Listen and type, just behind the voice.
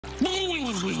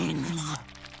We'll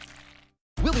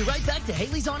be right back to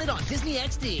Haley's On It on Disney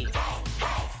XD.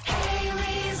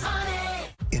 Haley's On It.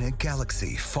 In a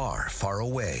galaxy far, far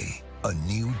away, a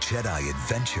new Jedi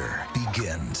adventure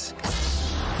begins.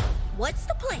 What's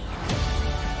the plan?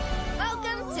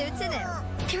 Welcome to Tanil.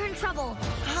 You're in trouble.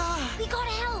 We gotta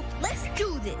help. Let's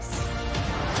do this.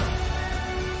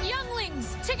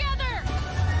 Younglings, together!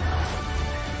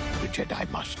 The Jedi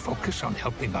must focus on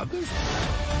helping others.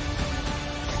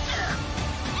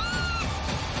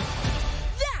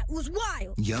 That was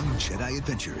wild. Young Jedi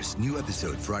Adventures. New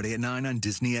episode Friday at 9 on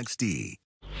Disney XD.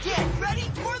 Get ready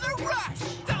for the rush!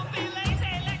 Don't be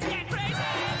lazy, let's get crazy!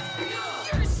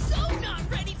 You're so not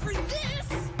ready for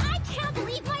this. I can't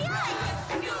believe my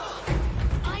eyes.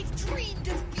 I've dreamed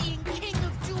of being king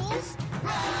of duels.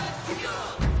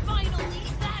 Finally,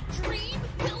 that dream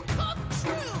will come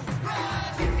true!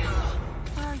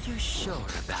 Are you sure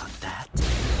about that?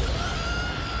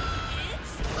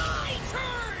 It's my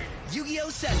turn! Yu-Gi-Oh!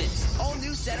 7s. All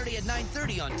new Saturday at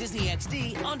 9:30 on Disney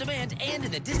XD, on demand, and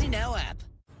in the Disney Now app.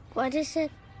 What is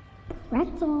it?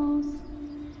 Pretzels.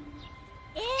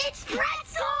 It's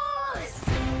pretzels!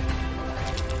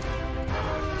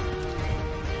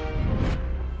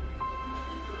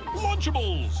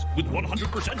 Lunchables with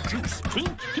 100% juice,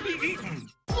 built to be eaten.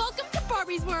 Welcome to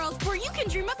Barbie's World, where you can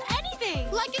dream of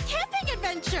anything, like a camping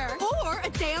adventure, or a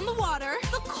day on the water,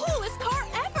 the coolest car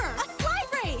ever, a slide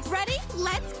race. Ready?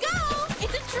 Let's go!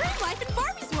 It's a dream life in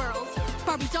Barbie's World.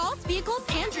 Barbie dolls, vehicles,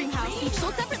 and dream house, each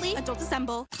sold separately. Adults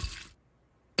assemble.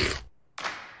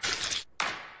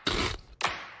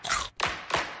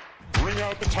 Bring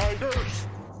out the tigers.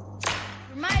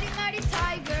 Mighty, mighty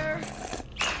tiger.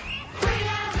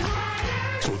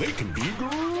 So they can be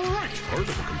great part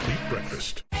of a complete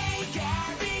breakfast.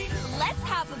 Let's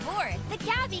hop aboard the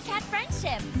Gabby Cat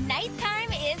Friendship.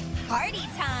 Nighttime is party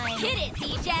time. Hit it,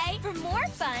 DJ. For more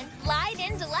fun, slide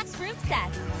in deluxe room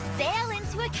sets. Sail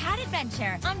into a cat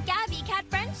adventure on Gabby Cat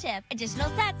Friendship. Additional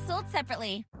sets sold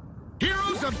separately.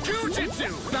 Heroes of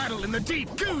Goo-Jitsu! Battle in the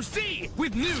deep Goo Sea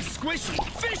with new squishy,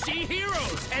 fishy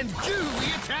heroes and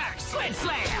gooey attacks! Squid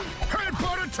Slam!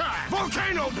 Headbutt Attack!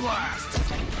 Volcano Blast!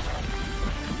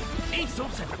 Each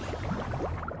sold separately.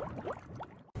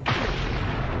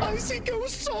 I see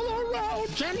ghosts all around.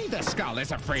 Johnny the Skull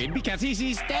is afraid because he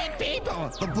sees dead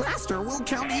people. The blaster will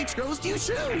count each ghost you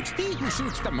shoot. He who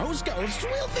shoots the most ghosts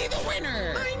will be the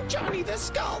winner. I'm Johnny the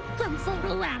Skull from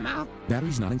Photorama.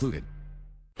 Batteries not included.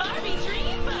 Barbie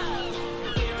Dreamboat!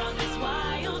 Here on this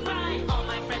wild ride, all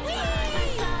my friends side by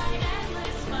side,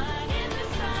 endless fun in the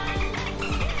sun.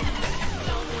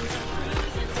 Dolphins are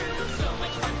cruising through, so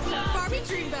much fun stuff. Barbie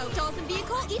Dreamboat, dolls and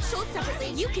vehicle, each sold separately.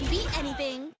 You can beat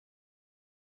anything.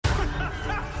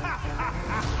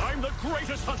 I'm the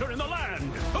greatest hunter in the land.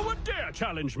 Who would dare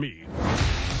challenge me?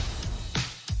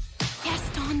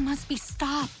 Gaston must be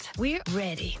stopped. We're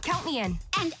ready. Count me in.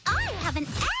 And I have an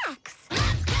axe.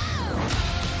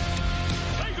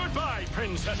 Say goodbye,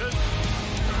 princesses.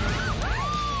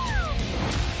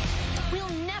 We'll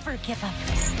never give up.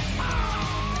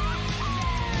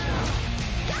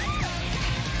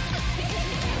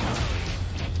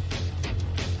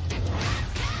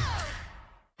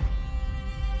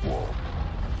 War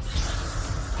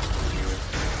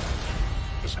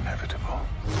is inevitable.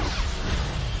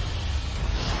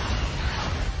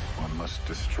 One must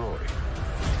destroy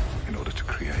in order to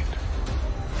create.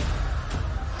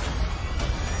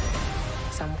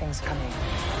 Something's coming.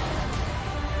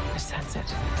 I sense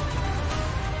it.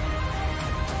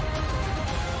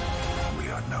 We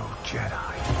are no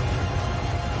Jedi.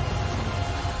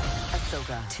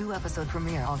 Ahsoka, 2-episode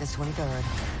premiere August 23rd.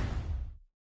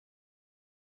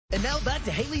 And now back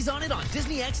to Haley's On It on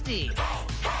Disney XD.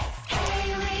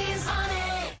 Haley's On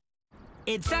It.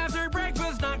 It's after breakfast.